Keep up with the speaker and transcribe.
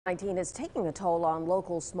COVID-19 is taking a toll on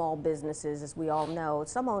local small businesses, as we all know.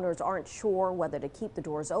 Some owners aren't sure whether to keep the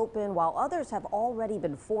doors open, while others have already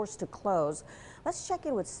been forced to close. Let's check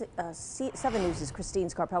in with 7 News' Christine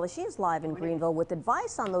Scarpelli. She is live in Greenville with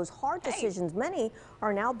advice on those hard decisions many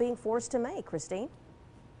are now being forced to make. Christine?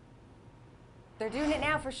 They're doing it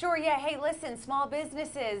now for sure. Yeah, hey, listen, small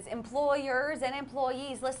businesses, employers and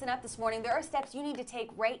employees, listen up this morning. There are steps you need to take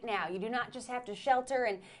right now. You do not just have to shelter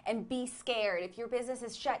and be scared. If your business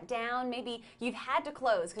is shut down, maybe you've had to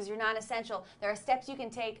close because you're not essential, there are steps you can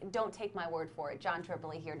take. Don't take my word for it. John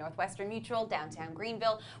Tripoli here, Northwestern Mutual, downtown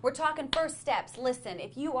Greenville. We're talking first steps. Listen,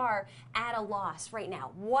 if you are at a loss right now,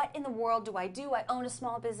 what in the world do? I own a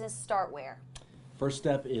small business. Start where? First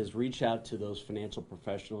step is reach out to those financial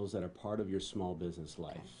professionals that are part of your small business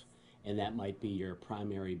life. Okay. And that might be your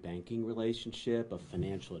primary banking relationship, a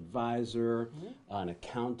financial advisor, an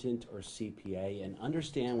accountant or CPA, and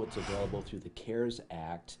understand what's available through the CARES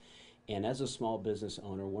Act. And as a small business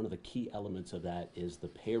owner, one of the key elements of that is the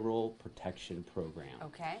Payroll Protection Program.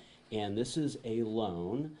 Okay. And this is a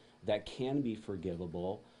loan that can be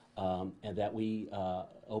forgivable. And that we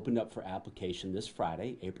opened up for application this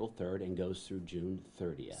Friday, April 3rd, and goes through June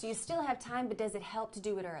 30th. So you still have time, but does it help to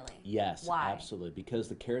do it early? Yes, Why? absolutely. Because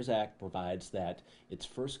the CARES Act provides that it's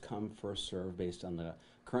first come, first served based on the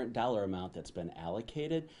current dollar amount that's been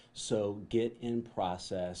allocated. So get in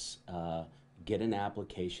process, get an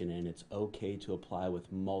application in. It's okay to apply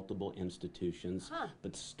with multiple institutions,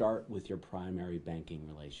 but start with your primary banking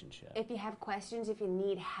relationship. If you have questions, if you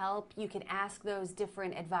need help, you can ask those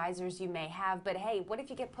different advisors you may have. But hey, what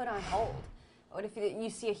if you get put on hold? What if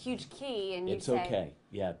you see a huge key and you it's say... It's okay.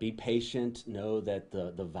 Yeah, be patient. Know that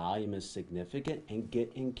the volume is significant and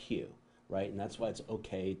get in queue. Right, and that's why it's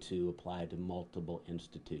okay to apply to multiple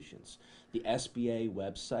institutions. The SBA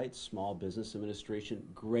website, Small Business Administration,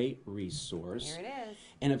 great resource. Here it is.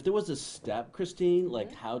 And if there was a step, Christine,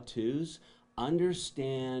 like how-tos,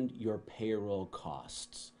 understand your payroll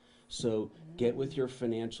costs. So get with your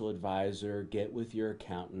financial advisor, get with your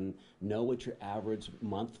accountant, know what your average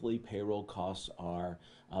monthly payroll costs are.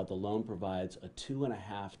 The loan provides a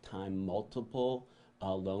 2.5-time multiple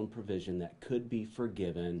loan provision that could be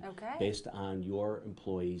forgiven based on your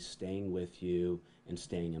employees staying with you and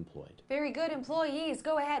staying employed. Very good. Employees,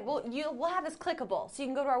 go ahead. We'll have this clickable, so you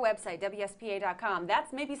can go to our website, WSPA.com.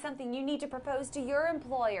 That's maybe something you need to propose to your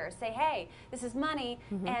employer. Say, hey, this is money,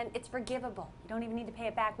 and it's forgivable. You don't even need to pay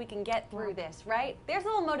it back. We can get through this, right? There's a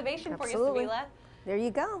little motivation for you, Savila. There you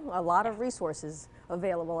go. A lot of resources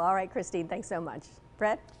available. All right, Christine, thanks so much.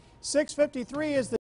 Brett? 6:53 is the